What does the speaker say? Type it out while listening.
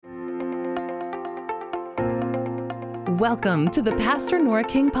Welcome to the Pastor Nora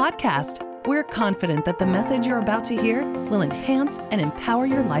King podcast. We're confident that the message you're about to hear will enhance and empower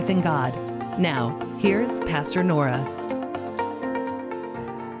your life in God. Now, here's Pastor Nora.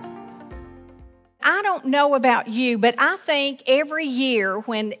 I don't know about you, but I think every year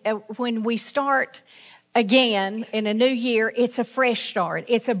when we start again in a new year, it's a fresh start.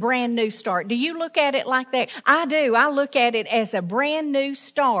 It's a brand new start. Do you look at it like that? I do. I look at it as a brand new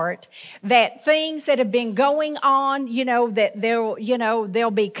start, that things that have been going on, that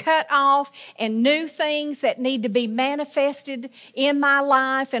they'll be cut off, and new things that need to be manifested in my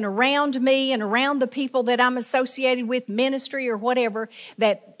life and around me and around the people that I'm associated with, ministry or whatever,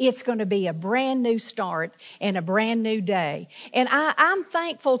 that it's going to be a brand new start and a brand new day. And I'm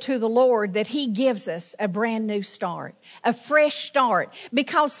thankful to the Lord that He gives us a brand new start, a fresh start,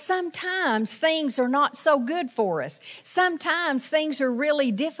 because sometimes things are not so good for us. Sometimes things are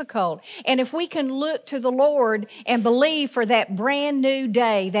really difficult. And if we can look to the Lord and believe for that brand new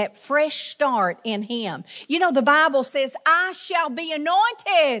day, that fresh start in Him. The Bible says, I shall be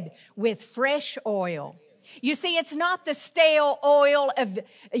anointed with fresh oil. You see, it's not the stale oil of,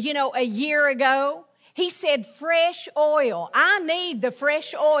 a year ago. He said fresh oil. I need the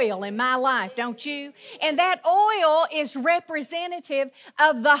fresh oil in my life, don't you? And that oil is representative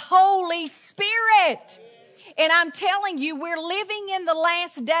of the Holy Spirit. And I'm telling you, we're living in the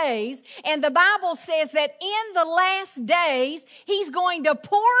last days, and the Bible says that in the last days, He's going to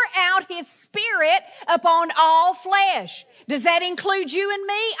pour out His Spirit upon all flesh. Does that include you and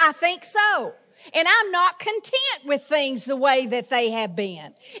me? I think so. And I'm not content with things the way that they have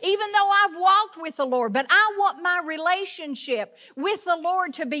been, even though I've walked with the Lord. But I want my relationship with the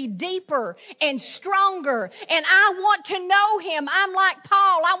Lord to be deeper and stronger. And I want to know Him. I'm like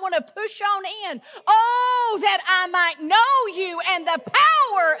Paul. I want to push on in. Oh, that I might know you and the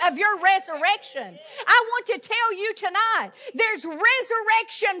power of your resurrection. I want to tell you tonight, there's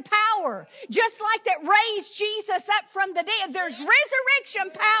resurrection power. Just like that raised Jesus up from the dead, there's resurrection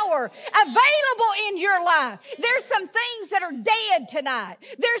power available in your life. There's some things that are dead tonight.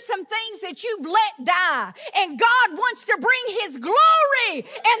 There's some things that you've let die. And God wants to bring His glory and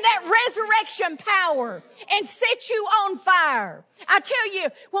that resurrection power and set you on fire. I tell you,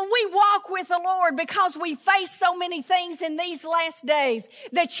 when we walk with the Lord, because we face so many things in these last days,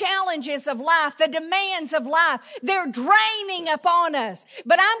 the challenges of life, the demands of life, they're draining upon us.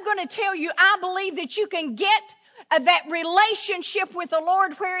 But I'm going to tell you, I believe that you can get that relationship with the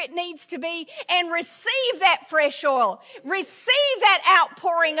Lord where it needs to be and receive that fresh oil. Receive that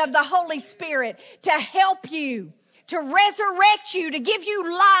outpouring of the Holy Spirit to help you, to resurrect you, to give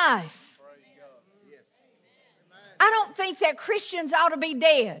you life. I don't think that Christians ought to be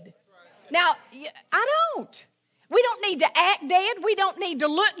dead. Now, I don't. We don't need to act dead. We don't need to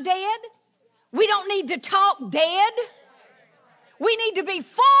look dead. We don't need to talk dead. We need to be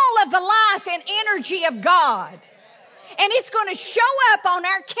full of the life and energy of God. And it's going to show up on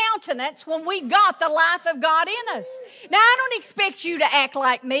our countenance when we got the life of God in us. Now, I don't expect you to act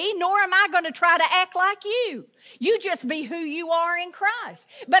like me, nor am I going to try to act like you. You just be who you are in Christ.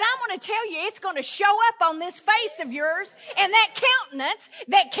 But I want to tell you, it's going to show up on this face of yours and that countenance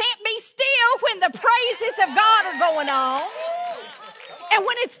that can't be still when the praises of God are going on. And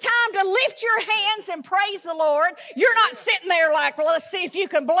when it's time to lift your hands and praise the Lord, you're not sitting there like, well, let's see if you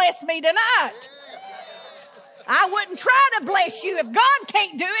can bless me tonight. I wouldn't try to bless you. If God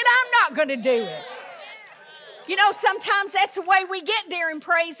can't do it, I'm not going to do it. Sometimes that's the way we get during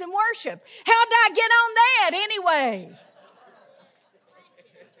praise and worship. How'd I get on that anyway?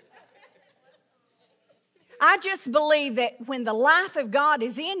 I just believe that when the life of God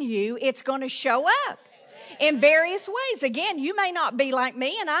is in you, it's going to show up in various ways. Again, you may not be like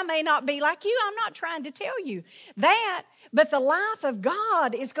me and I may not be like you. I'm not trying to tell you that. But the life of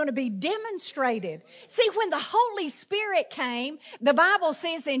God is going to be demonstrated. See, when the Holy Spirit came, the Bible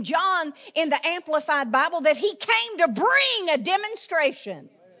says in John, in the Amplified Bible, that He came to bring a demonstration.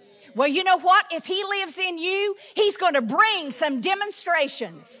 Well, you know what? If He lives in you, He's going to bring some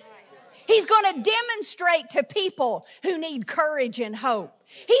demonstrations. He's going to demonstrate to people who need courage and hope.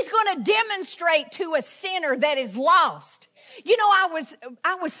 He's going to demonstrate to a sinner that is lost.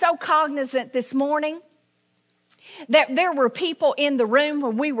 I was so cognizant this morning that there were people in the room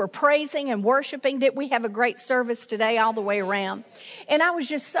when we were praising and worshiping. Did we have a great service today all the way around? And I was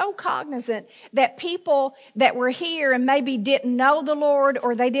just so cognizant that people that were here and maybe didn't know the Lord,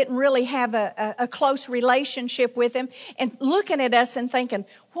 or they didn't really have a close relationship with Him, and looking at us and thinking,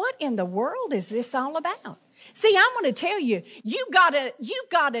 what in the world is this all about? See, I'm going to tell you, you've got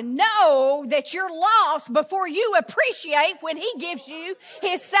to know that you're lost before you appreciate when He gives you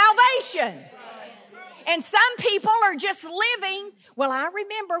His salvation. And some people are just living. Well, I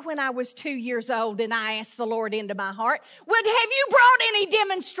remember when I was 2 years old and I asked the Lord into my heart, have you brought any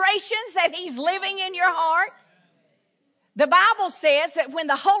demonstrations that he's living in your heart? The Bible says that when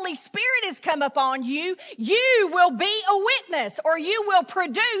the Holy Spirit has come upon you, you will be a witness, or you will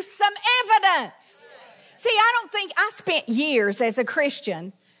produce some evidence. See, I spent years as a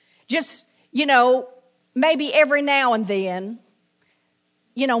Christian just, maybe every now and then,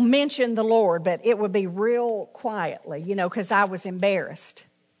 mention the Lord, but it would be real quietly, because I was embarrassed.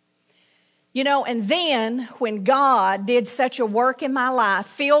 And then when God did such a work in my life,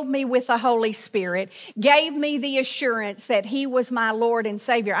 filled me with the Holy Spirit, gave me the assurance that he was my Lord and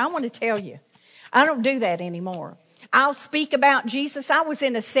Savior, I want to tell you, I don't do that anymore. I'll speak about Jesus. I was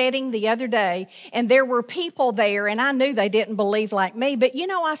in a setting the other day, and there were people there, and I knew they didn't believe like me. But,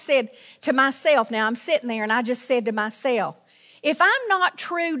 I said to myself, now I'm sitting there, and I just said to myself, if I'm not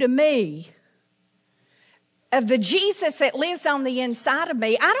true to me, of the Jesus that lives on the inside of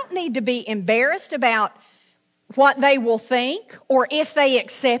me, I don't need to be embarrassed about what they will think or if they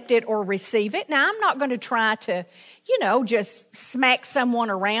accept it or receive it. Now, I'm not going to try to, just smack someone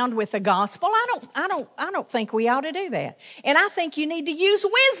around with the gospel. I don't think we ought to do that. And I think you need to use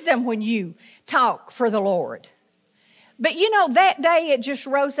wisdom when you talk for the Lord. But that day it just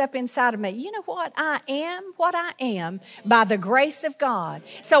rose up inside of me. You know what? I am by the grace of God.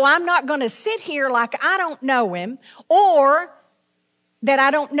 So I'm not going to sit here like I don't know him, or that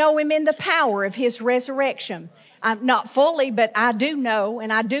I don't know him in the power of his resurrection. I'm not fully, but I do know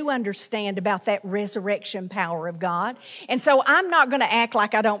and I do understand about that resurrection power of God. And so I'm not going to act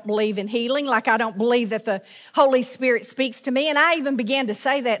like I don't believe in healing, like I don't believe that the Holy Spirit speaks to me. And I even began to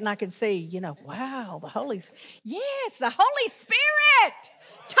say that, and I could see, wow, the Holy Spirit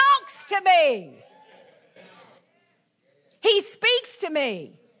talks to me. He speaks to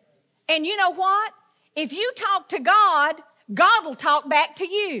me. And you know what? If you talk to God, God will talk back to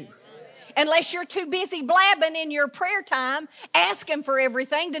you. Unless you're too busy blabbing in your prayer time, asking for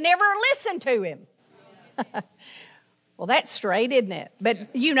everything to never listen to him. Well, that's straight, isn't it? But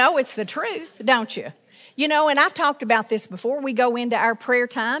it's the truth, don't you? And I've talked about this before. We go into our prayer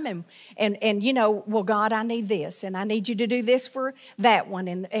time and well, God, I need this, and I need you to do this for that one,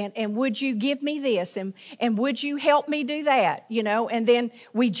 and would you give me this, and would you help me do that, and then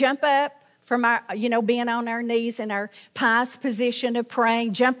we jump up from our, being on our knees in our pious position of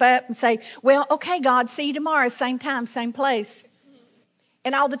praying, jump up and say, well, okay, God, see you tomorrow, same time, same place.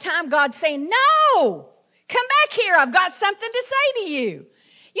 And all the time God's saying, no, come back here. I've got something to say to you.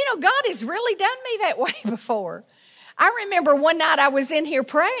 God has really done me that way before. I remember one night I was in here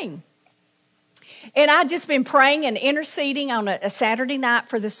praying, and I'd just been praying and interceding on a Saturday night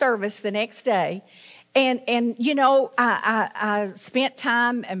for the service the next day. And I spent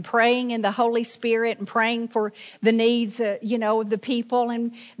time and praying in the Holy Spirit and praying for the needs, of the people,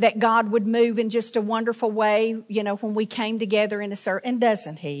 and that God would move in just a wonderful way, when we came together in a service. And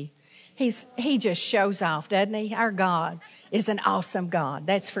doesn't he? He just shows off, doesn't he? Our God is an awesome God,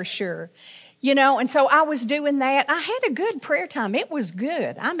 that's for sure. And so I was doing that. I had a good prayer time. It was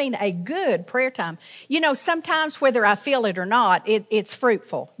good. I mean, a good prayer time. Sometimes whether I feel it or not, it's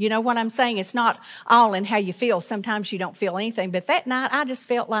fruitful. You know what I'm saying? It's not all in how you feel. Sometimes you don't feel anything. But that night, I just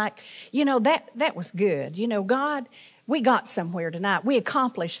felt like, that was good. God, we got somewhere tonight. We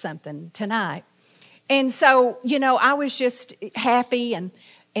accomplished something tonight. And so, I was just happy and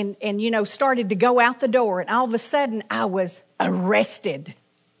started to go out the door. And all of a sudden, I was arrested.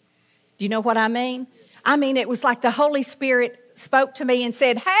 Do you know what I mean? It was like the Holy Spirit spoke to me and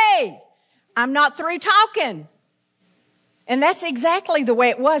said, hey, I'm not through talking. And that's exactly the way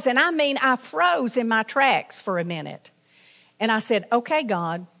it was. And I froze in my tracks for a minute. And I said, okay,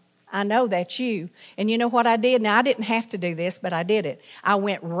 God, I know that's you. And you know what I did? Now, I didn't have to do this, but I did it. I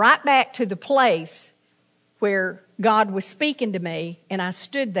went right back to the place where God was speaking to me, and I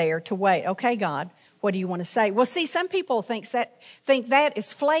stood there to wait. Okay, God, what do you want to say? Well, see, some people think that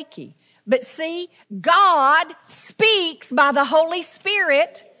is flaky. But see, God speaks by the Holy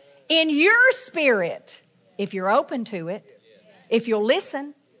Spirit in your spirit, if you're open to it, if you'll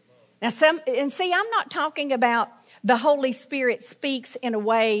listen. Now, I'm not talking about the Holy Spirit speaks in a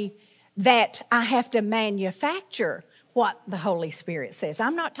way that I have to manufacture what the Holy Spirit says.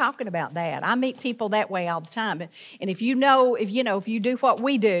 I'm not talking about that. I meet people that way all the time. And if you do what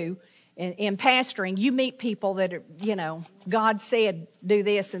we do, in pastoring, you meet people that are, God said, do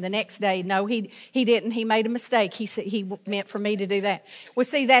this, and the next day, no, he didn't. He made a mistake. He said he meant for me to do that. Well,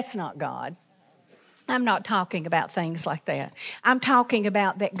 see, that's not God. I'm not talking about things like that. I'm talking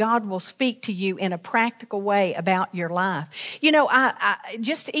about that God will speak to you in a practical way about your life. You know, I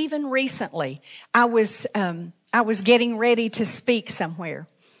just even recently, I was getting ready to speak somewhere,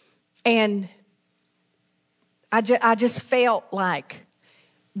 and I just felt like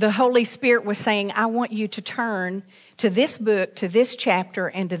the Holy Spirit was saying, I want you to turn to this book, to this chapter,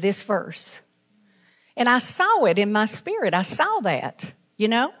 and to this verse. And I saw it in my spirit. I saw that, you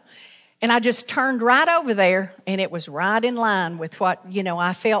know. And I just turned right over there, and it was right in line with what, you know,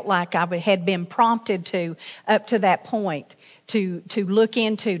 I felt like I had been prompted to up to that point to look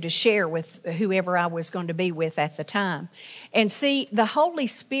into, to share with whoever I was going to be with at the time. And see, the Holy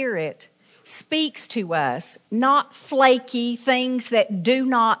Spirit speaks to us, not flaky things that do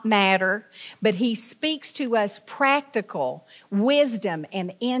not matter, but He speaks to us practical wisdom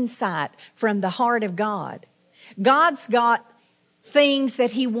and insight from the heart of God. God's got things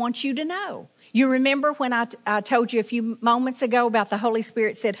that He wants you to know. You remember when I told you a few moments ago about the Holy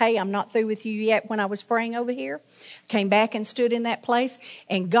Spirit said, hey, I'm not through with you yet when I was praying over here? Came back and stood in that place,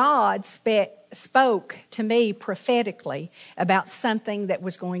 and God spoke to me prophetically about something that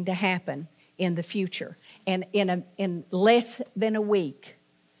was going to happen in the future, and in less than a week,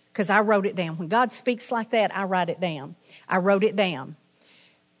 because I wrote it down. When God speaks like that, I write it down. I wrote it down,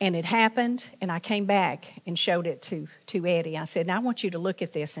 and it happened, and I came back and showed it to Eddie. I said, now I want you to look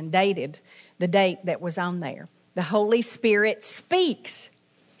at this, and dated the date that was on there. The Holy Spirit speaks.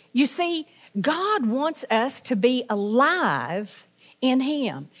 You see, God wants us to be alive in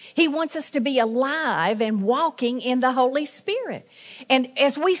Him. He wants us to be alive and walking in the Holy Spirit. And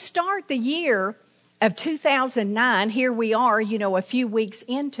as we start the year of 2009, here we are, you know, a few weeks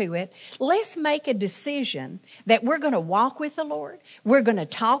into it, let's make a decision that we're going to walk with the Lord. We're going to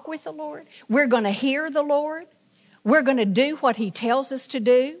talk with the Lord. We're going to hear the Lord. We're going to do what He tells us to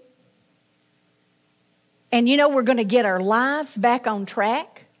do. And, you know, we're going to get our lives back on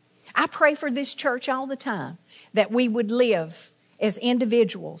track. I pray for this church all the time that we would live as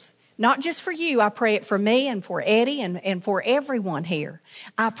individuals, not just for you. I pray it for me and for Eddie and for everyone here.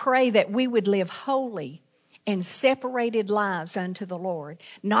 I pray that we would live holy and separated lives unto the Lord.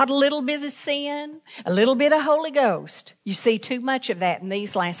 Not a little bit of sin, a little bit of Holy Ghost. You see too much of that in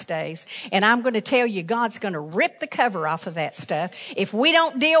these last days. And I'm going to tell you, God's going to rip the cover off of that stuff. If we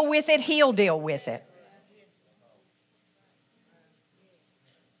don't deal with it, He'll deal with it.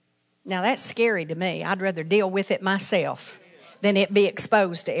 Now that's scary to me. I'd rather deal with it myself than it be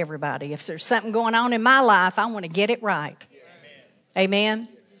exposed to everybody. If there's something going on in my life, I want to get it right. Amen?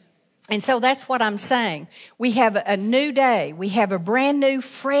 And so that's what I'm saying. We have a new day. We have a brand new,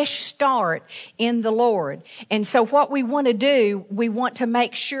 fresh start in the Lord. And so what we want to do, we want to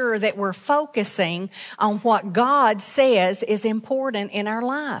make sure that we're focusing on what God says is important in our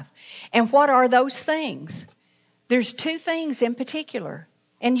life. And what are those things? There's two things in particular.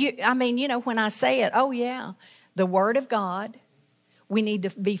 And when I say it, oh yeah, the Word of God. We need to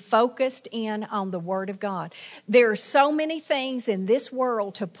be focused in on the Word of God. There are so many things in this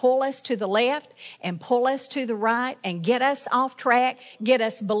world to pull us to the left and pull us to the right and get us off track, get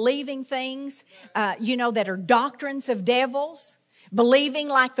us believing things, that are doctrines of devils. Believing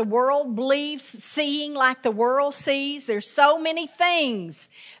like the world believes, seeing like the world sees. There's so many things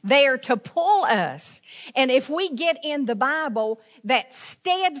there to pull us. And if we get in the Bible, that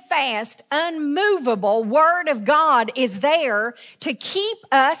steadfast, unmovable Word of God is there to keep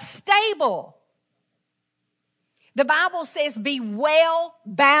us stable. The Bible says, be well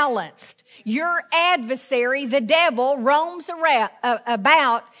balanced. Your adversary, the devil, roams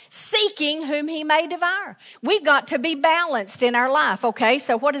about seeking whom he may devour. We've got to be balanced in our life. Okay,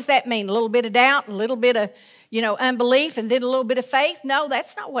 so what does that mean? A little bit of doubt, a little bit of, unbelief, and then a little bit of faith? No,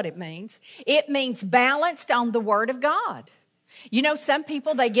 that's not what it means. It means balanced on the Word of God. Some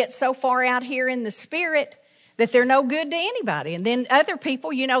people, they get so far out here in the Spirit that they're no good to anybody. And then other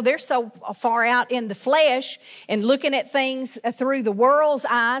people, they're so far out in the flesh and looking at things through the world's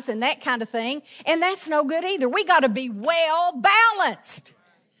eyes and that kind of thing. And that's no good either. We got to be well balanced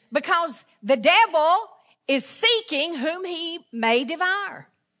because the devil is seeking whom he may devour.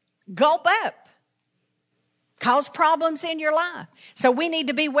 Gulp up. Cause problems in your life. So we need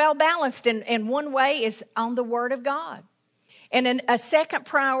to be well balanced. And one way is on the Word of God. And a second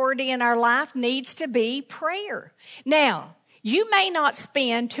priority in our life needs to be prayer. Now, you may not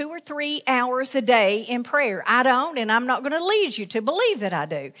spend 2 or 3 hours a day in prayer. I don't, and I'm not going to lead you to believe that I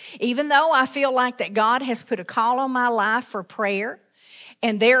do. Even though I feel like that God has put a call on my life for prayer,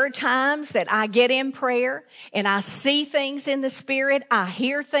 And there are times that I get in prayer and I see things in the Spirit. I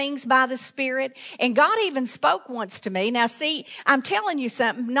hear things by the Spirit. And God even spoke once to me. Now see, I'm telling you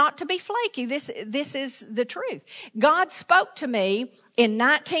something, not to be flaky. This is the truth. God spoke to me in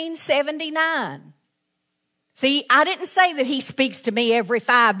 1979. See, I didn't say that He speaks to me every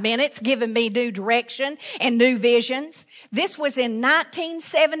 5 minutes, giving me new direction and new visions. This was in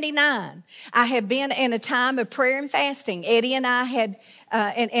 1979. I had been in a time of prayer and fasting. Eddie and I had,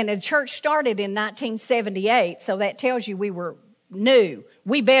 and the church started in 1978, so that tells you we were new.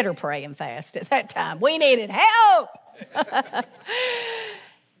 We better pray and fast at that time. We needed help.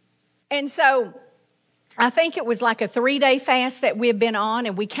 And so I think it was like a 3-day fast that we had been on,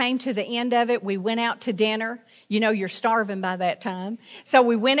 and we came to the end of it. We went out to dinner. You know, you're starving by that time. So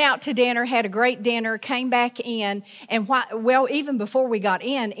we went out to dinner, had a great dinner, came back in, and even before we got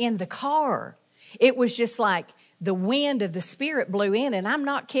in the car, it was just like the wind of the Spirit blew in, and I'm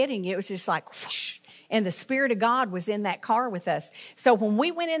not kidding you. It was just like whoosh, and the Spirit of God was in that car with us. So when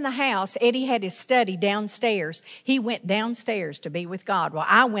we went in the house, Eddie had his study downstairs. He went downstairs to be with God. Well,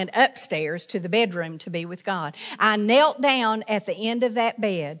 I went upstairs to the bedroom to be with God. I knelt down at the end of that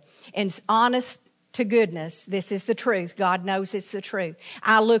bed, and honest to goodness, this is the truth. God knows it's the truth.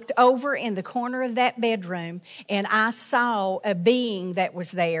 I looked over in the corner of that bedroom, and I saw a being that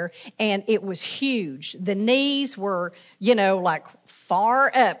was there, and it was huge. The knees were, like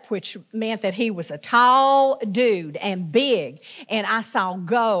far up, which meant that he was a tall dude and big, and I saw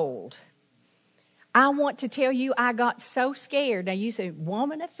gold. I want to tell you, I got so scared. Now, you say,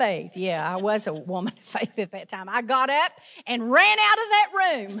 woman of faith. Yeah, I was a woman of faith at that time. I got up and ran out of that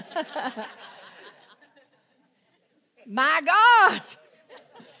room. My God,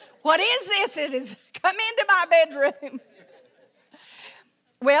 what is this? It has come into my bedroom.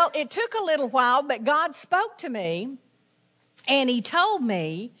 Well, it took a little while, but God spoke to me, and He told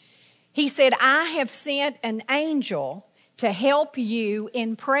me, He said, I have sent an angel to help you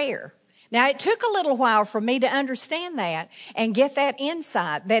in prayer. Now, it took a little while for me to understand that and get that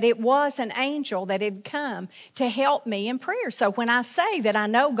insight that it was an angel that had come to help me in prayer. So when I say that I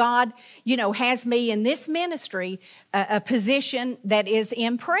know God, has me in this ministry, a position that is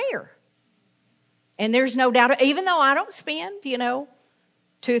in prayer. And there's no doubt, even though I don't spend,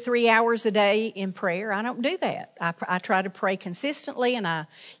 2 or 3 hours a day in prayer, I don't do that. I try to pray consistently, and a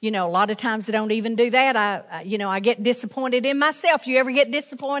lot of times I don't even do that. I get disappointed in myself. You ever get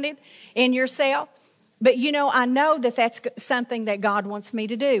disappointed in yourself? But, I know that that's something that God wants me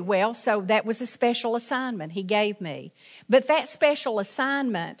to do. Well, so that was a special assignment He gave me. But that special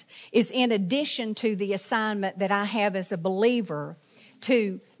assignment is in addition to the assignment that I have as a believer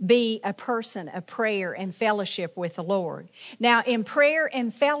to be a person of prayer and fellowship with the Lord. Now, in prayer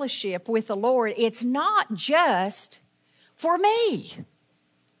and fellowship with the Lord, it's not just for me.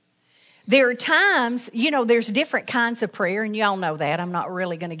 There are times, there's different kinds of prayer, and y'all know that. I'm not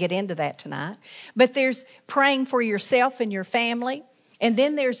really going to get into that tonight. But there's praying for yourself and your family. And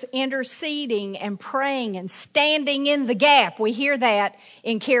then there's interceding and praying and standing in the gap. We hear that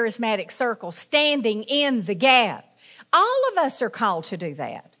in charismatic circles, standing in the gap. All of us are called to do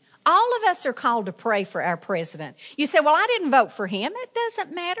that. All of us are called to pray for our president. You say, well, I didn't vote for him. It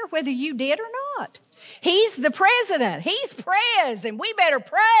doesn't matter whether you did or not. He's the president. He's prez, and we better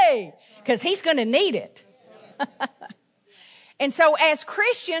pray because he's going to need it. And so as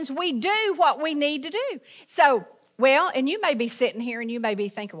Christians, we do what we need to do. So, and you may be sitting here and you may be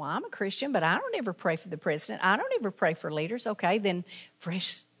thinking, well, I'm a Christian, but I don't ever pray for the president. I don't ever pray for leaders. Okay, then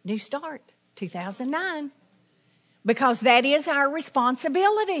fresh new start, 2009. Because that is our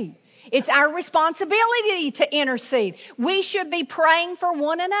responsibility. It's our responsibility to intercede. We should be praying for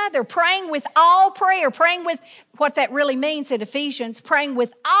one another, praying with all prayer, praying with what that really means in Ephesians, praying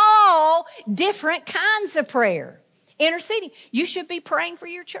with all different kinds of prayer. Interceding. You should be praying for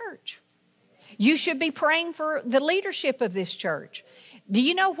your church. You should be praying for the leadership of this church. Do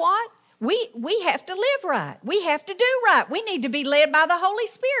you know what? We have to live right. We have to do right. We need to be led by the Holy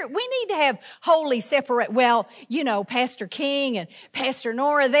Spirit. We need to have holy separate. Well, Pastor King and Pastor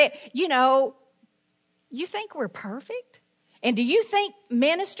Nora, you think we're perfect? And do you think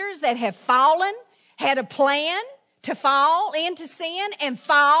ministers that have fallen had a plan to fall into sin and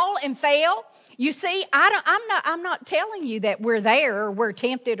fall and fail? You see, I'm not telling you that we're there or we're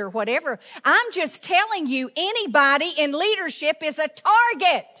tempted or whatever. I'm just telling you anybody in leadership is a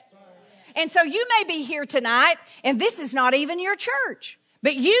target. And so you may be here tonight, and this is not even your church.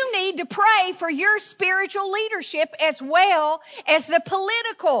 But you need to pray for your spiritual leadership as well as the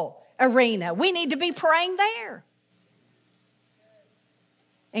political arena. We need to be praying there.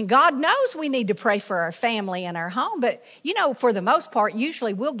 And God knows we need to pray for our family and our home, but for the most part,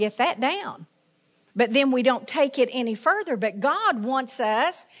 usually we'll get that down. But then we don't take it any further. But God wants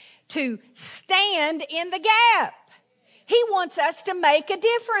us to stand in the gap. He wants us to make a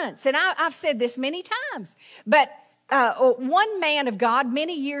difference. And I've said this many times, but one man of God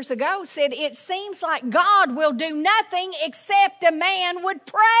many years ago said, it seems like God will do nothing except a man would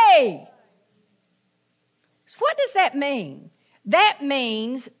pray. So what does that mean? That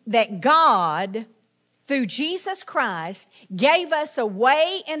means that God, through Jesus Christ, gave us a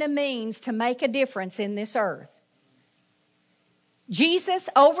way and a means to make a difference in this earth. Jesus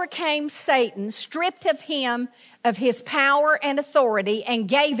overcame Satan, stripped of him of his power and authority, and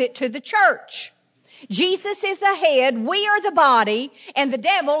gave it to the church. Jesus is the head, we are the body, and the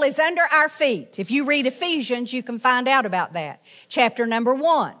devil is under our feet. If you read Ephesians, you can find out about that. Chapter number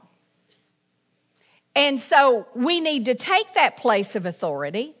 1. And so we need to take that place of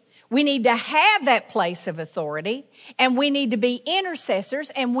authority. We need to have that place of authority, and we need to be intercessors,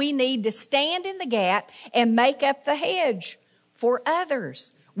 and we need to stand in the gap and make up the hedge for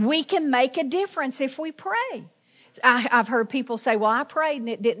others. We can make a difference if we pray. I've heard people say, well, I prayed and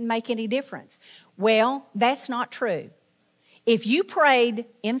it didn't make any difference. Well, that's not true. If you prayed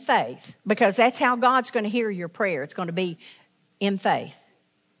in faith, because that's how God's going to hear your prayer, it's going to be in faith.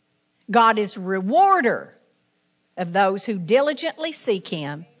 God is a rewarder of those who diligently seek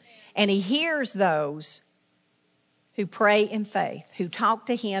Him, and He hears those who pray in faith, who talk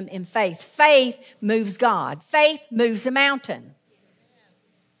to Him in faith. Faith moves God. Faith moves a mountain.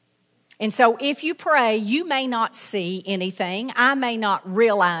 And so if you pray, you may not see anything. I may not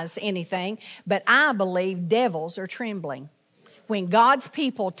realize anything, but I believe devils are trembling when God's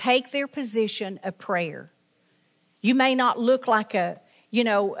people take their position of prayer. You may not look like a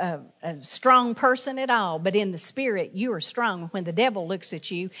strong person at all, but in the spirit, you are strong. When the devil looks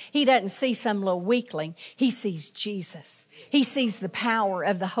at you, he doesn't see some little weakling. He sees Jesus. He sees the power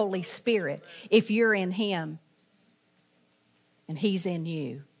of the Holy Spirit if you're in Him and He's in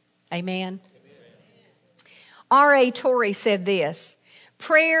you. Amen. R.A. Torrey said this: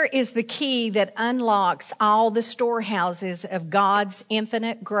 prayer is the key that unlocks all the storehouses of God's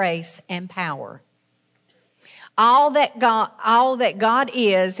infinite grace and power. All that God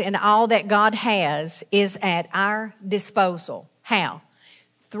is and all that God has is at our disposal. How?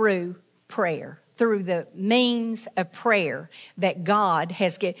 Through prayer, through the means of prayer that God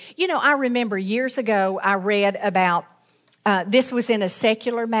has given. I remember years ago I read about, this was in a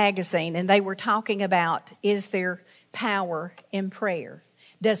secular magazine, and they were talking about, is there power in prayer?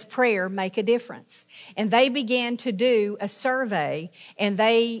 Does prayer make a difference? And they began to do a survey, and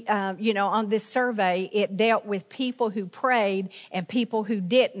they, on this survey, it dealt with people who prayed and people who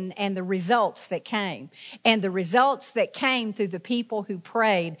didn't, and the results that came. And the results that came through the people who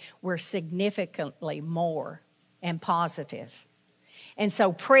prayed were significantly more and positive. And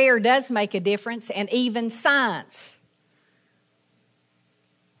so prayer does make a difference, and even science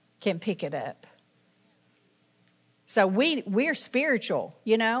can pick it up. So we're spiritual,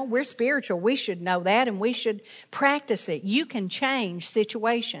 we're spiritual. We should know that, and we should practice it. You can change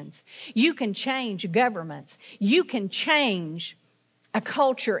situations. You can change governments. You can change a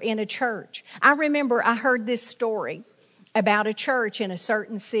culture in a church. I remember I heard this story about a church in a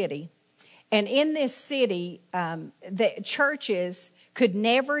certain city. And in this city, the churches could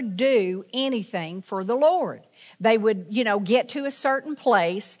never do anything for the Lord. They would, get to a certain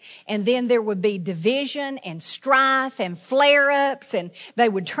place, and then there would be division and strife and flare-ups, and they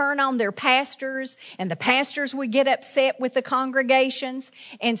would turn on their pastors, and the pastors would get upset with the congregations.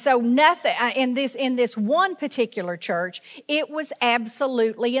 And so nothing, in this one particular church, it was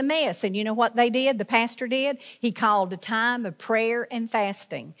absolutely a mess. And you know what they did? The pastor did? He called a time of prayer and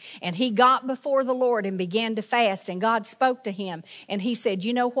fasting. And he got before the Lord and began to fast, and God spoke to him, and he said,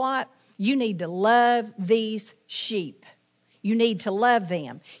 you know what? You need to love these sheep. You need to love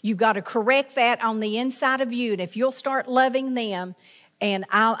them. You've got to correct that on the inside of you. And if you'll start loving them, and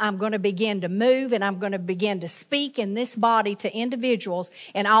I'm going to begin to move, and I'm going to begin to speak in this body to individuals,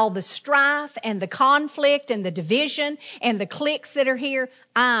 and all the strife and the conflict and the division and the cliques that are here,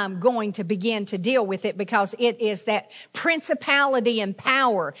 I'm going to begin to deal with it, because it is that principality and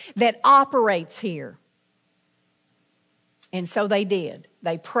power that operates here. And so they did.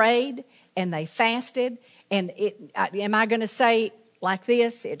 They prayed and they fasted. And am I going to say like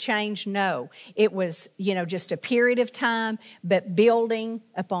this, it changed. No, it was, just a period of time, but building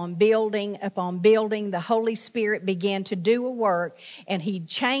upon building upon building, the Holy Spirit began to do a work, and He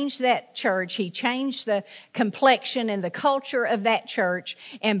changed that church. He changed the complexion and the culture of that church,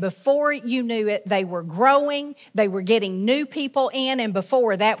 and before you knew it, they were growing, they were getting new people in, and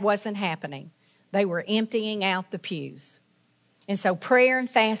before that wasn't happening. They were emptying out the pews. And so prayer and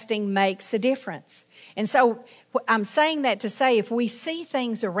fasting makes a difference. And so I'm saying that to say, if we see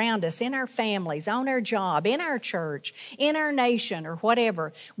things around us, in our families, on our job, in our church, in our nation, or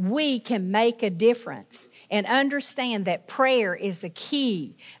whatever, we can make a difference and understand that prayer is the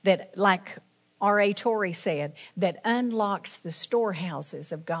key that, like R.A. Torrey said, that unlocks the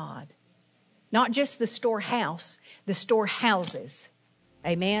storehouses of God. Not just the storehouse, the storehouses.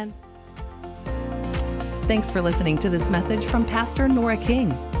 Amen. Thanks for listening to this message from Pastor Nora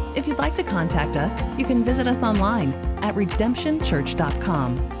King. If you'd like to contact us, you can visit us online at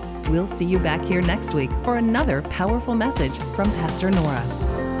redemptionchurch.com. We'll see you back here next week for another powerful message from Pastor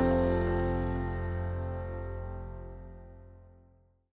Nora.